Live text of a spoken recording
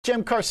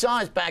Jim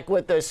Carson is back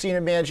with us, Senior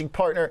Managing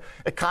Partner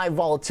at Kai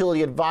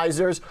Volatility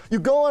Advisors. You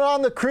going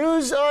on the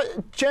cruise,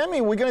 Jim?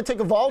 Are we going to take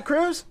a vol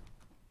cruise?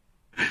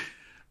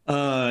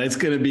 It's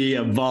going to be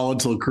a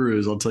volatile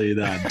cruise, I'll tell you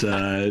that.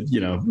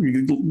 You're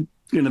going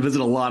to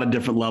visit a lot of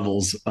different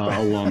levels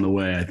along the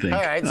way, I think.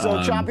 All right,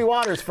 so choppy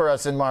waters for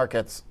us in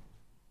markets.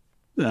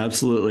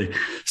 Absolutely.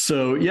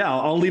 So, yeah,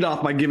 I'll lead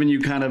off by giving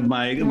you kind of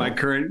my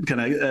current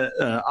kind of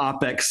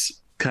OPEX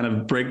kind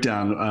of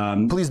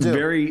breakdown. Please do.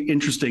 Very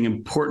interesting,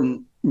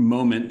 important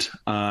moment,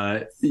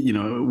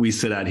 we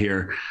sit at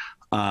here.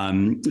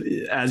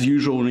 As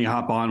usual, when we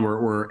hop on,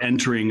 we're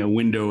entering a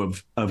window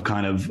of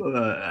kind of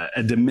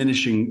a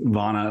diminishing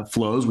Vana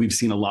flows. We've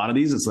seen a lot of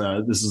these.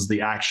 This is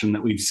the action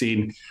that we've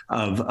seen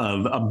of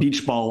a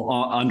beach ball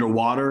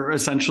underwater,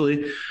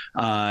 essentially.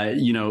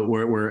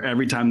 Where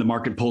every time the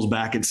market pulls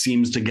back, it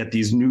seems to get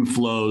these new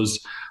flows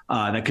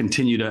that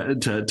continue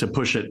to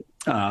push it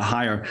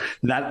higher.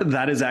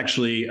 That is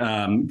actually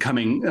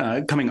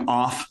coming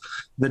off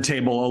the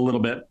table a little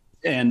bit.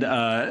 And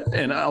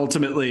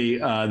ultimately,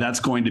 that's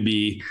going to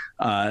be,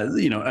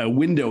 a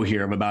window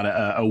here of about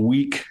a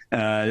week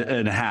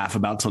and a half,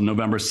 about till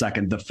November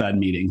 2nd, the Fed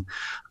meeting.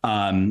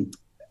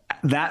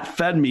 That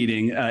Fed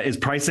meeting is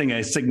pricing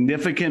a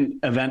significant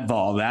event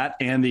vol, that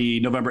and the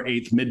November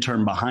 8th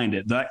midterm behind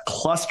it. That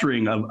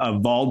clustering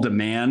of vol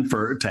demand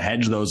to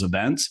hedge those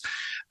events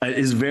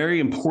is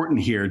very important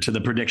here to the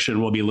prediction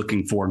we'll be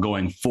looking for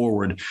going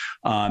forward.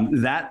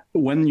 That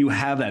when you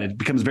have that, it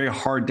becomes very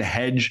hard to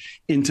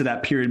hedge into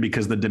that period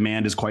because the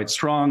demand is quite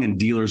strong and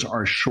dealers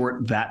are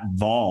short that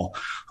vol.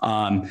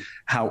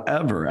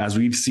 However, as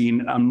we've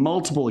seen on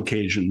multiple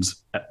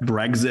occasions,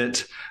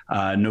 Brexit,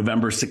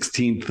 November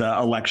 16th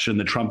election,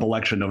 the Trump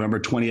election,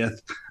 November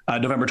 20th,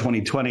 November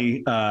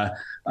 2020,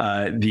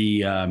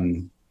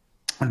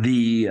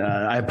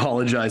 I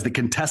apologize, the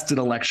contested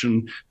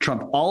election,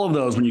 Trump, all of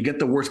those, when you get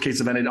the worst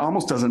case event, it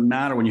almost doesn't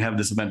matter when you have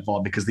this event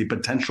fall because the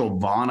potential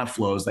Vana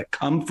flows that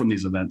come from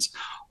these events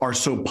are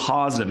so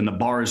positive and the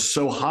bar is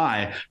so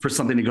high for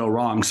something to go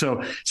wrong.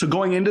 So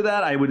going into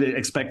that, I would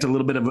expect a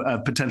little bit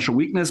of potential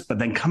weakness, but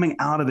then coming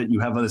out of it,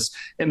 you have this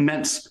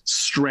immense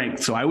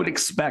strength. So I would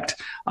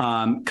expect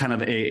kind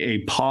of a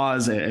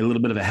pause, a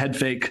little bit of a head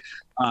fake,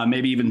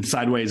 maybe even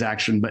sideways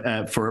action,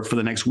 but for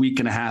the next week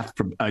and a half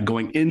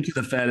going into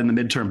the Fed in the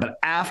midterm. But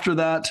after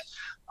that,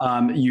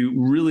 you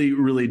really,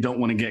 really don't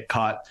want to get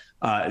caught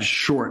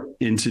short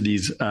into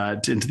these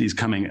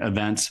coming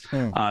events.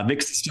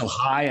 VIX is still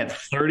high at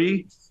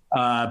 30.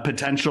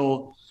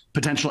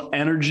 Potential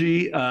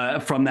energy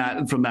from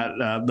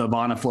the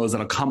Vana flows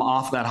that'll come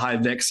off that high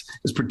VIX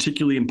is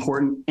particularly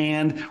important.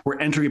 And we're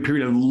entering a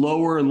period of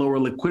lower and lower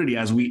liquidity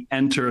as we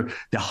enter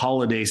the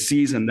holiday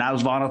season.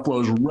 Those Vana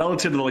flows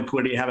relative to the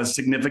liquidity have a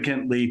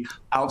significantly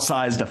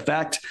outsized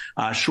effect.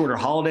 Shorter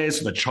holidays,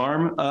 so the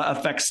charm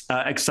effects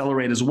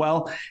accelerate as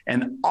well.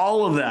 And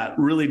all of that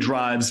really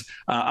drives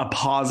a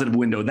positive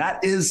window.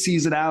 That is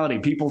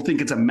seasonality. People think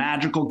it's a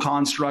magical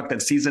construct, that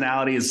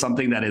seasonality is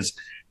something that is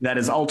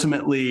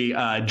ultimately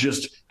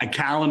just a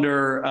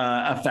calendar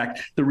effect.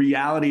 The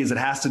reality is it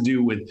has to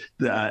do with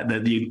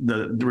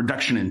the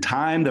reduction in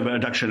time, the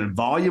reduction in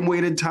volume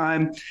weighted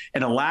time,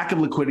 and a lack of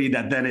liquidity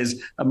that then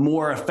is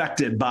more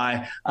affected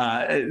by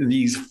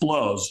these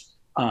flows.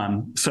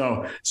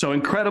 So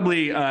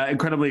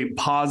incredibly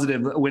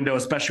positive window,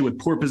 especially with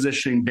poor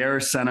positioning,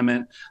 bearish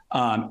sentiment,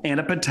 and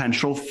a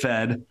potential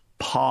Fed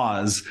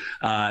pause.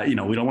 We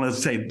don't want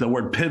to say the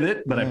word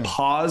pivot, but a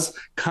pause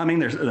coming.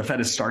 The Fed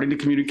is starting to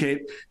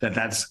communicate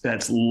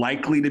that's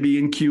likely to be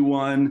in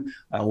Q1,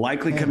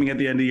 likely coming at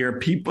the end of the year.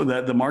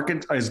 The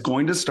market is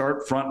going to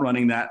start front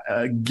running that,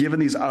 given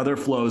these other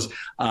flows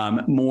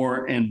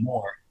more and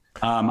more.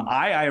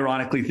 I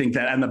ironically think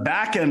that on the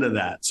back end of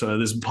that, so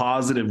this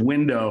positive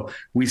window,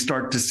 we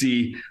start to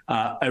see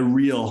a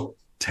real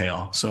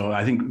tail. So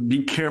I think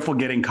be careful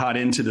getting caught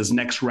into this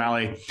next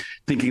rally,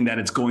 thinking that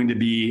it's going to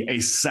be a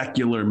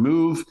secular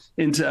move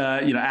into,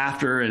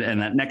 after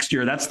and that next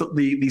year. That's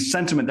the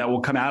sentiment that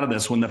will come out of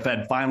this when the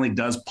Fed finally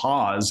does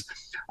pause.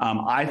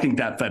 I think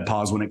that Fed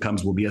pause, when it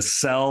comes, will be a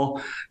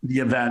sell the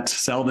event,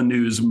 sell the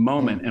news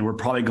moment, and we're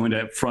probably going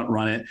to front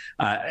run it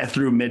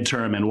through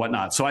midterm and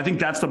whatnot. So I think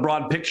that's the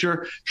broad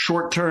picture.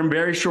 Short term,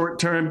 very short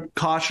term,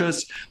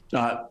 cautious.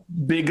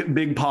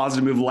 Big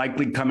positive move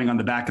likely coming on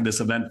the back of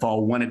this event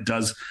fall when it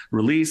does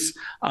release.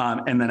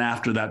 And then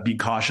after that, be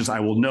cautious. I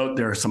will note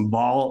there are some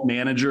vol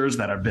managers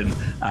that have been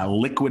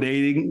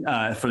liquidating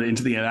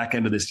into the back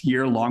end of this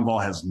year. Long vol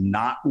has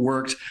not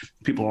worked.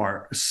 People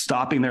are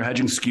stopping their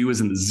hedging. Skew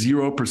is in the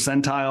 0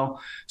 percentile.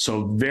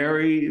 So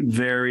very,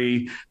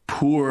 very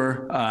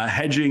poor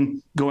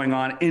hedging going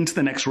on into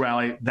the next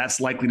rally. That's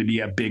likely to be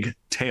a big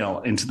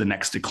tail into the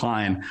next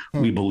decline,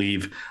 we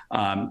believe,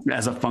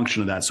 as a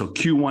function of that. So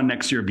Q1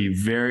 next year, be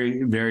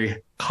very,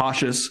 very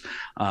cautious.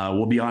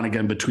 We'll be on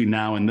again between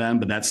now and then,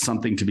 but that's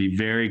something to be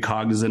very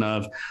cognizant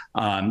of,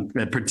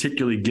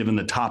 particularly given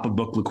the top of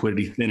book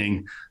liquidity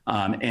thinning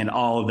and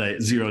all of the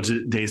 0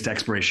 days to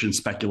expiration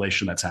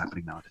speculation that's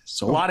happening nowadays.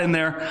 So a lot in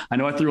there. I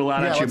know I threw a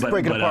lot at you,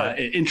 but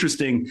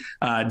interesting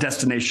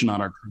destination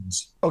on our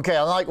cruise. Okay,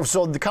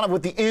 so kind of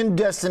with the end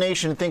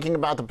destination, thinking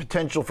about the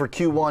potential for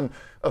Q1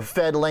 of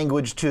Fed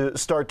language to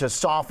start to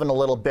soften a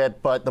little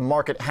bit, but the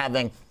market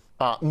having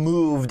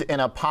moved in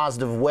a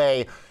positive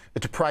way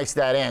to price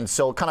that in.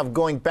 So kind of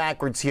going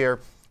backwards here,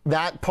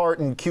 that part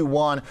in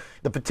Q1,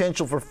 the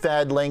potential for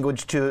Fed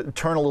language to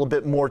turn a little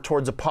bit more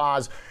towards a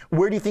pause.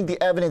 Where do you think the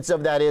evidence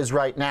of that is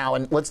right now?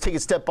 And let's take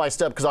it step by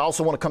step, because I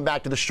also want to come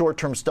back to the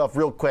short-term stuff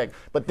real quick.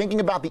 But thinking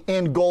about the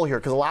end goal here,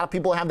 because a lot of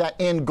people have that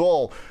end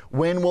goal.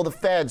 When will the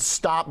Fed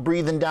stop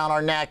breathing down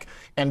our neck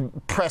and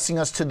pressing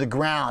us to the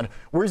ground?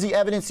 Where's the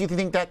evidence you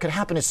think that could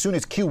happen as soon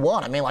as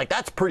Q1? I mean, like,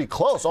 that's pretty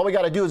close. All we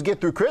got to do is get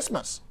through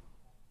Christmas.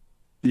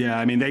 Yeah,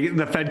 I mean,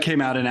 the Fed came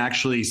out and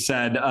actually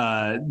said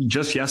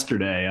just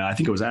yesterday, I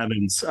think it was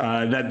Evans,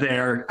 that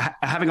they're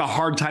having a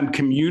hard time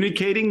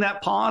communicating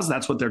that pause.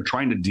 That's what they're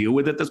trying to deal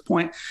with at this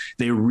point.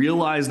 They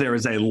realize there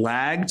is a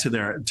lag to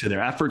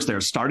their efforts. They're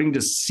starting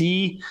to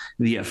see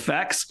the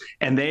effects,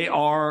 and they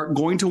are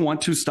going to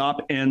want to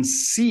stop and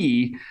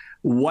see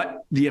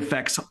what the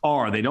effects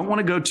are. They don't want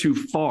to go too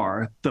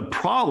far. The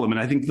problem, and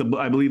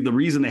I believe the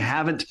reason they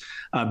haven't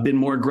been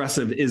more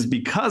aggressive is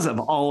because of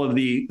all of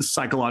the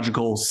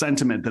psychological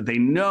sentiment that they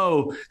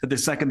know that the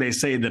second they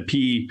say the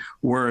P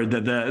word,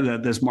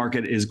 that this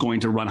market is going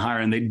to run higher,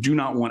 and they do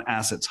not want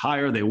assets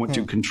higher. They want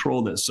to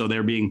control this. So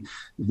they're being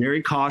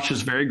very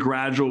cautious, very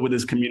gradual with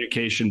this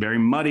communication, very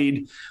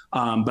muddied.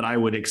 But I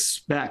would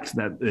expect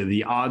that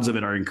the odds of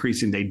it are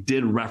increasing. They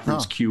did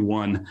reference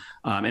Q1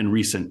 in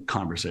recent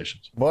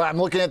conversations. Well, I'm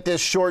looking at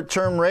this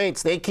short-term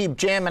rates. They keep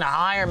jamming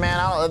higher,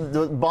 man.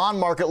 The bond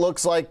market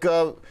looks like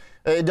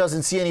it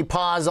doesn't see any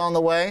pause on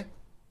the way.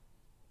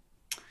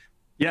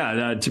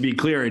 Yeah, to be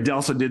clear, it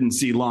also didn't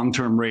see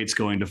long-term rates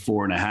going to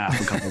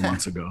 4.5 a couple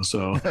months ago.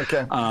 So,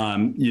 okay.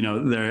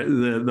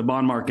 The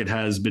bond market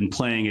has been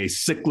playing a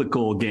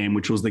cyclical game,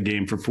 which was the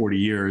game for 40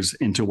 years,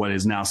 into what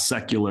is now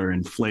secular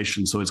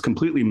inflation. So it's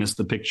completely missed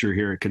the picture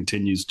here. It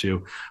continues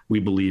to.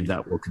 We believe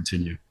that will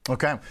continue.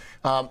 Okay.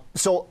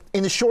 So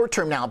in the short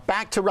term now,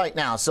 back to right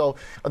now. So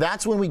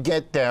that's when we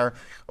get there,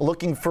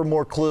 looking for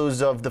more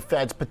clues of the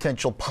Fed's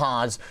potential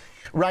pause.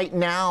 Right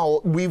now,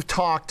 we've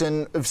talked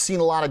and have seen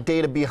a lot of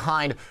data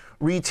behind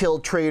retail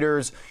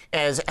traders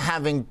as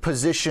having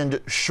positioned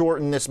short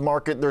in this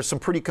market. There's some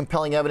pretty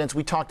compelling evidence.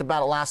 We talked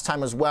about it last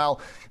time as well,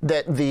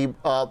 that the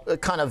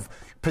kind of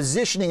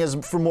positioning is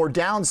for more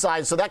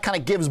downside. So that kind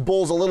of gives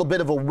bulls a little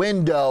bit of a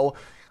window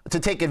to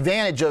take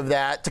advantage of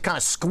that, to kind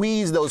of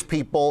squeeze those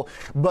people.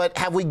 But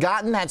have we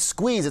gotten that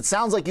squeeze? It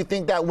sounds like you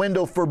think that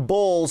window for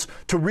bulls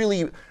to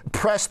really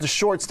press the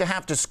shorts to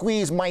have to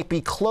squeeze might be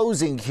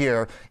closing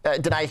here.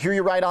 Did I hear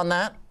you right on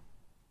that?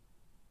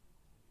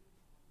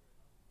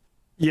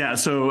 Yeah.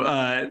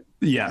 So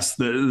yes,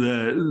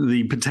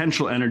 the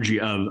potential energy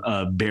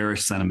of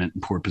bearish sentiment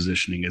and poor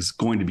positioning is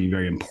going to be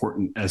very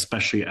important,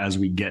 especially as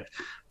we get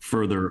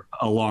further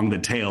along the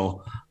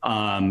tail.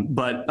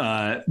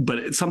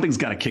 But something's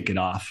got to kick it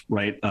off,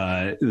 right?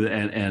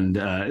 And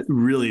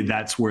really,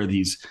 that's where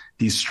these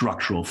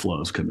structural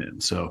flows come in.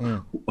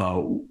 So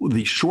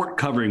the short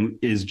covering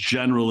is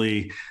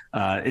generally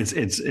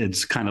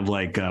it's kind of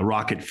like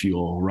rocket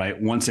fuel,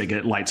 right? Once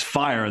it lights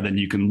fire, then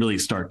you can really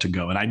start to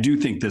go. And I do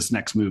think this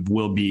next move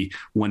will be,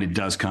 when it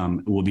does come,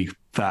 it will be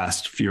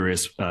fast,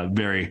 furious,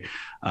 very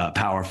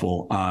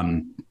powerful.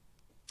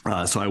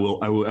 So I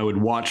would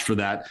watch for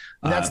that.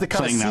 That's the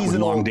kind playing of that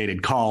seasonal... with long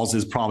dated calls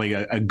is probably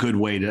a good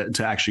way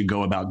to actually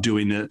go about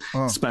doing it,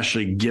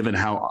 especially given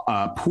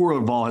how poor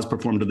vol has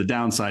performed to the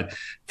downside.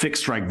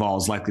 Fixed strike vol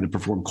is likely to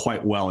perform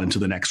quite well into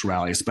the next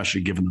rally,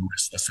 especially given the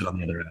risks that sit on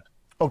the other end.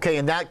 Okay,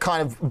 and that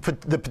kind of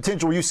the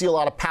potential where you see a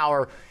lot of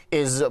power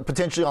is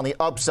potentially on the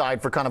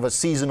upside for kind of a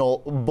seasonal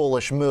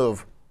bullish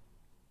move.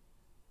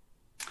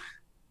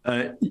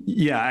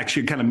 Yeah,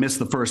 actually kind of missed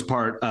the first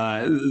part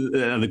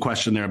of the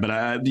question there,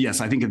 but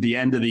yes, I think at the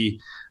end of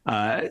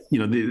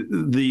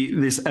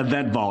this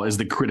event vol is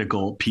the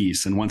critical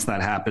piece. And once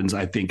that happens,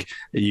 I think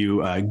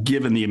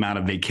given the amount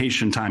of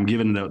vacation time,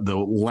 given the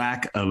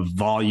lack of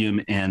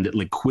volume and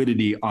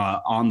liquidity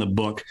on the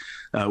book,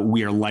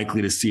 we are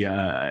likely to see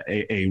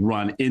a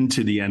run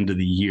into the end of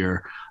the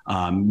year.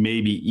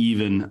 Maybe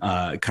even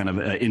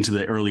into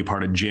the early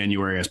part of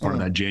January as part of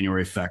that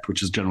January effect,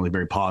 which is generally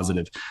very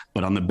positive.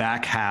 But on the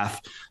back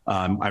half,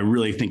 I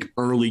really think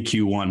early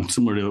Q1,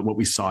 similar to what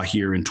we saw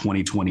here in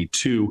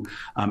 2022,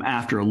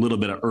 after a little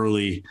bit of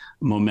early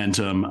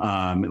momentum,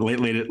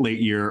 late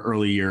year,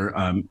 early year,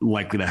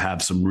 likely to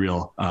have some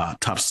real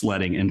tough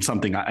sledding, and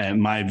something,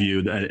 in my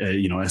view,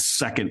 a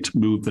second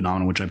move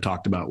phenomenon, which I've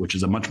talked about, which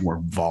is a much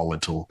more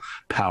volatile,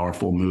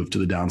 powerful move to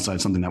the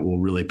downside, something that will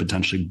really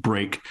potentially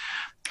break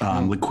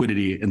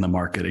liquidity in the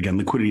market. Again,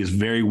 liquidity is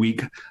very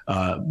weak.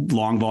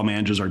 Long vol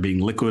managers are being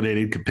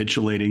liquidated,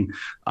 capitulating.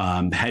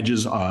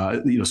 Hedges,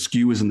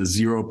 skew is in the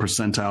 0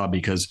 percentile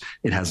because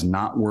it has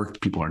not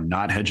worked. People are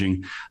not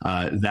hedging.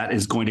 That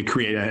is going to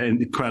create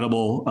an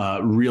incredible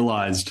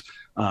realized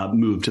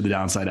move to the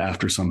downside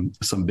after some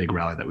big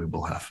rally that we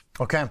will have.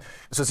 Okay.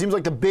 So it seems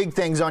like the big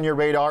things on your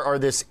radar are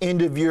this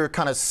end of year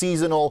kind of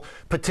seasonal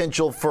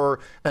potential for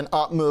an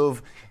up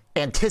move,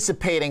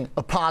 anticipating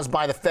a pause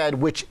by the Fed,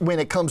 which when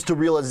it comes to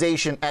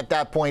realization at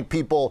that point,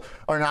 people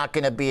are not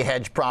going to be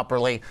hedged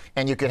properly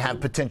and you could have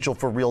potential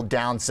for real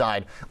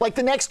downside. Like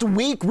the next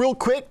week, real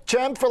quick,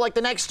 Cem, for like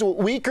the next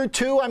week or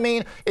two, I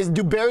mean,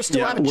 do bears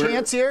still have a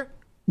chance here?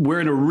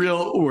 We're in a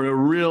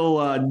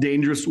real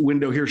dangerous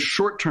window here,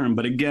 short term.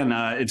 But again,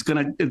 it's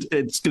gonna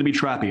be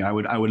trappy.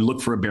 I would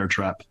look for a bear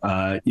trap,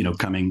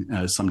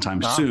 coming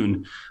sometime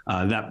soon.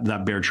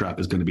 That bear trap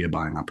is going to be a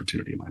buying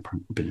opportunity, in my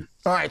opinion.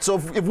 All right. So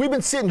if we've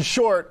been sitting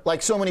short,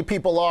 like so many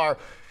people are,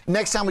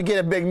 next time we get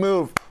a big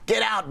move,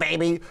 get out,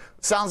 baby.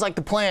 Sounds like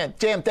the plan.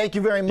 Cem, thank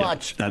you very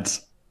much. Yeah,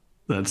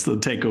 that's the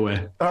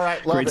takeaway. All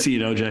right. Great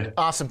seeing you, OJ.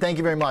 Awesome. Thank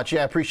you very much.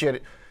 Yeah, I appreciate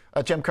it.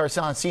 Cem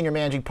Carson, Senior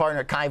Managing Partner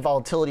at Kai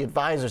Volatility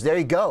Advisors. There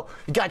you go.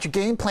 You got your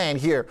game plan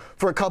here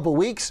for a couple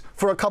weeks,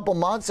 for a couple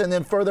months, and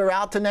then further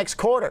out to next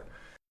quarter.